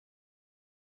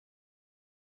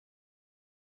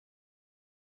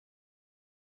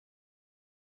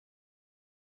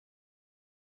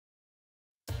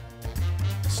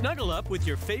Snuggle up with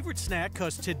your favorite snack,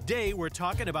 because today we're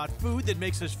talking about food that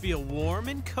makes us feel warm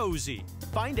and cozy.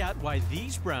 Find out why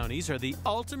these brownies are the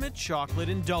ultimate chocolate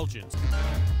indulgence.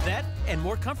 That and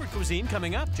more comfort cuisine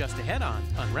coming up just ahead on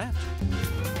Unwrapped.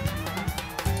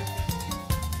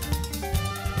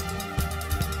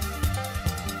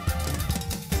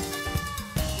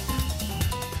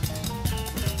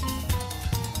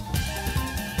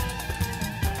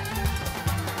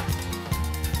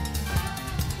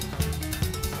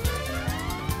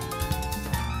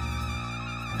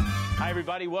 Hi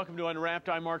everybody, welcome to Unwrapped.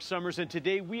 I'm Mark Summers, and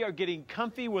today we are getting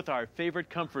comfy with our favorite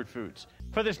comfort foods.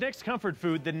 For this next comfort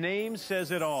food, the name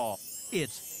says it all.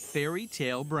 It's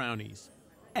Fairytale Brownies,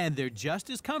 and they're just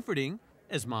as comforting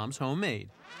as Mom's homemade.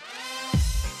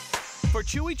 For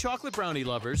chewy chocolate brownie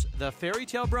lovers, the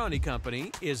Fairytale Brownie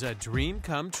Company is a dream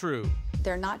come true.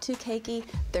 They're not too cakey,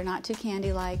 they're not too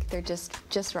candy-like, they're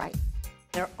just right.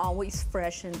 They're always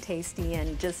fresh and tasty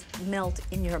and just melt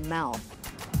in your mouth.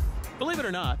 Believe it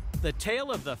or not, the tale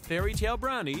of the Fairytale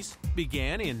Brownies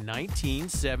began in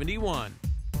 1971.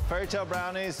 Fairytale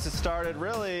Brownies started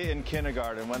really in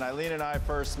kindergarten when Eileen and I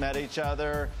first met each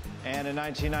other, and in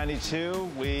 1992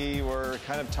 we were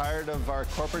kind of tired of our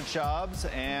corporate jobs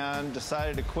and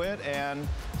decided to quit and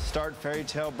start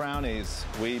Fairytale Brownies.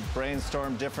 We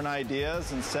brainstormed different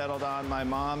ideas and settled on my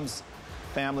mom's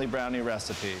family brownie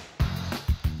recipe.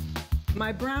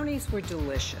 My brownies were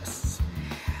delicious,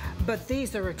 but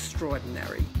these are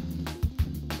extraordinary.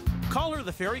 Call her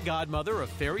the fairy godmother of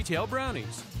Fairytale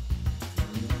Brownies.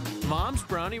 Mom's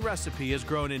brownie recipe has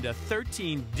grown into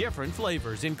 13 different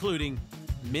flavors, including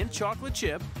mint chocolate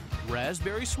chip,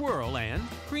 raspberry swirl, and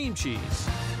cream cheese.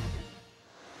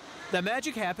 The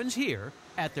magic happens here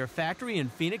at their factory in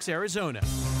Phoenix, Arizona.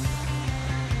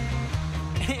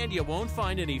 And you won't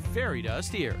find any fairy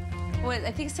dust here. What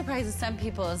I think surprises some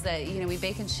people is that, we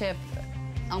bake and ship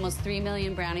almost 3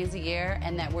 million brownies a year,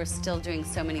 and that we're still doing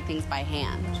so many things by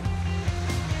hand.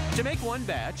 To make one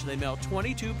batch, they melt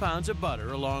 22 pounds of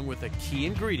butter along with a key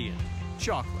ingredient,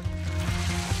 chocolate.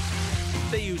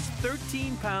 They use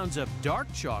 13 pounds of dark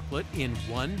chocolate in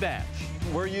one batch.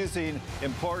 We're using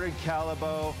imported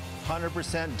Calabo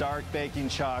 100% dark baking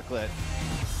chocolate.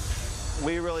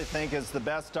 We really think it's the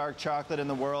best dark chocolate in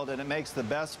the world, and it makes the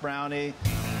best brownie.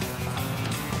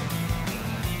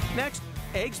 Next,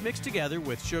 eggs mixed together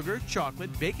with sugar,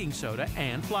 chocolate, baking soda,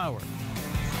 and flour.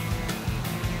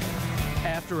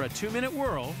 After a 2-minute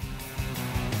whirl,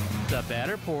 the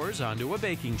batter pours onto a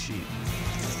baking sheet.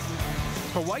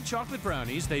 For white chocolate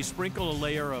brownies, they sprinkle a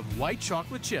layer of white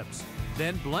chocolate chips,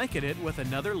 then blanket it with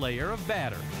another layer of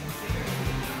batter.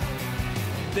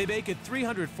 They bake at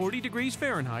 340 degrees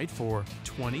Fahrenheit for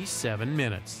 27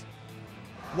 minutes.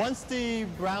 Once the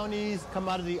brownies come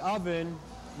out of the oven,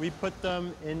 we put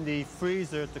them in the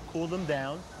freezer to cool them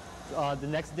down. The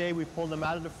next day we pull them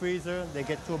out of the freezer. They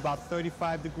get to about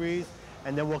 35 degrees,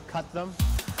 and then we'll cut them.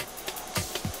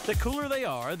 The cooler they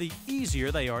are, the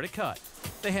easier they are to cut.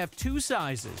 They have two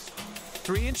sizes,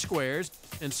 3-inch squares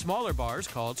and smaller bars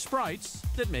called sprites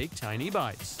that make tiny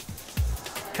bites.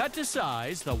 Cut to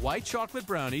size, the white chocolate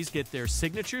brownies get their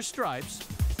signature stripes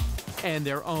and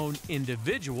their own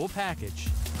individual package.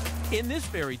 In this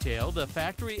fairy tale, the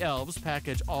factory elves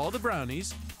package all the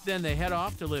brownies, then they head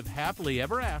off to live happily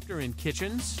ever after in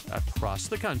kitchens across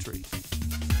the country.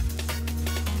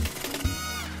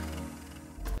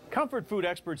 Comfort food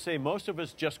experts say most of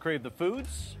us just crave the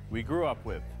foods we grew up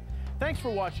with. Thanks for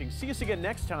watching. See us again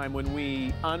next time when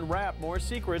we unwrap more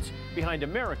secrets behind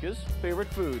America's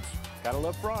favorite foods. Gotta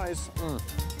love fries.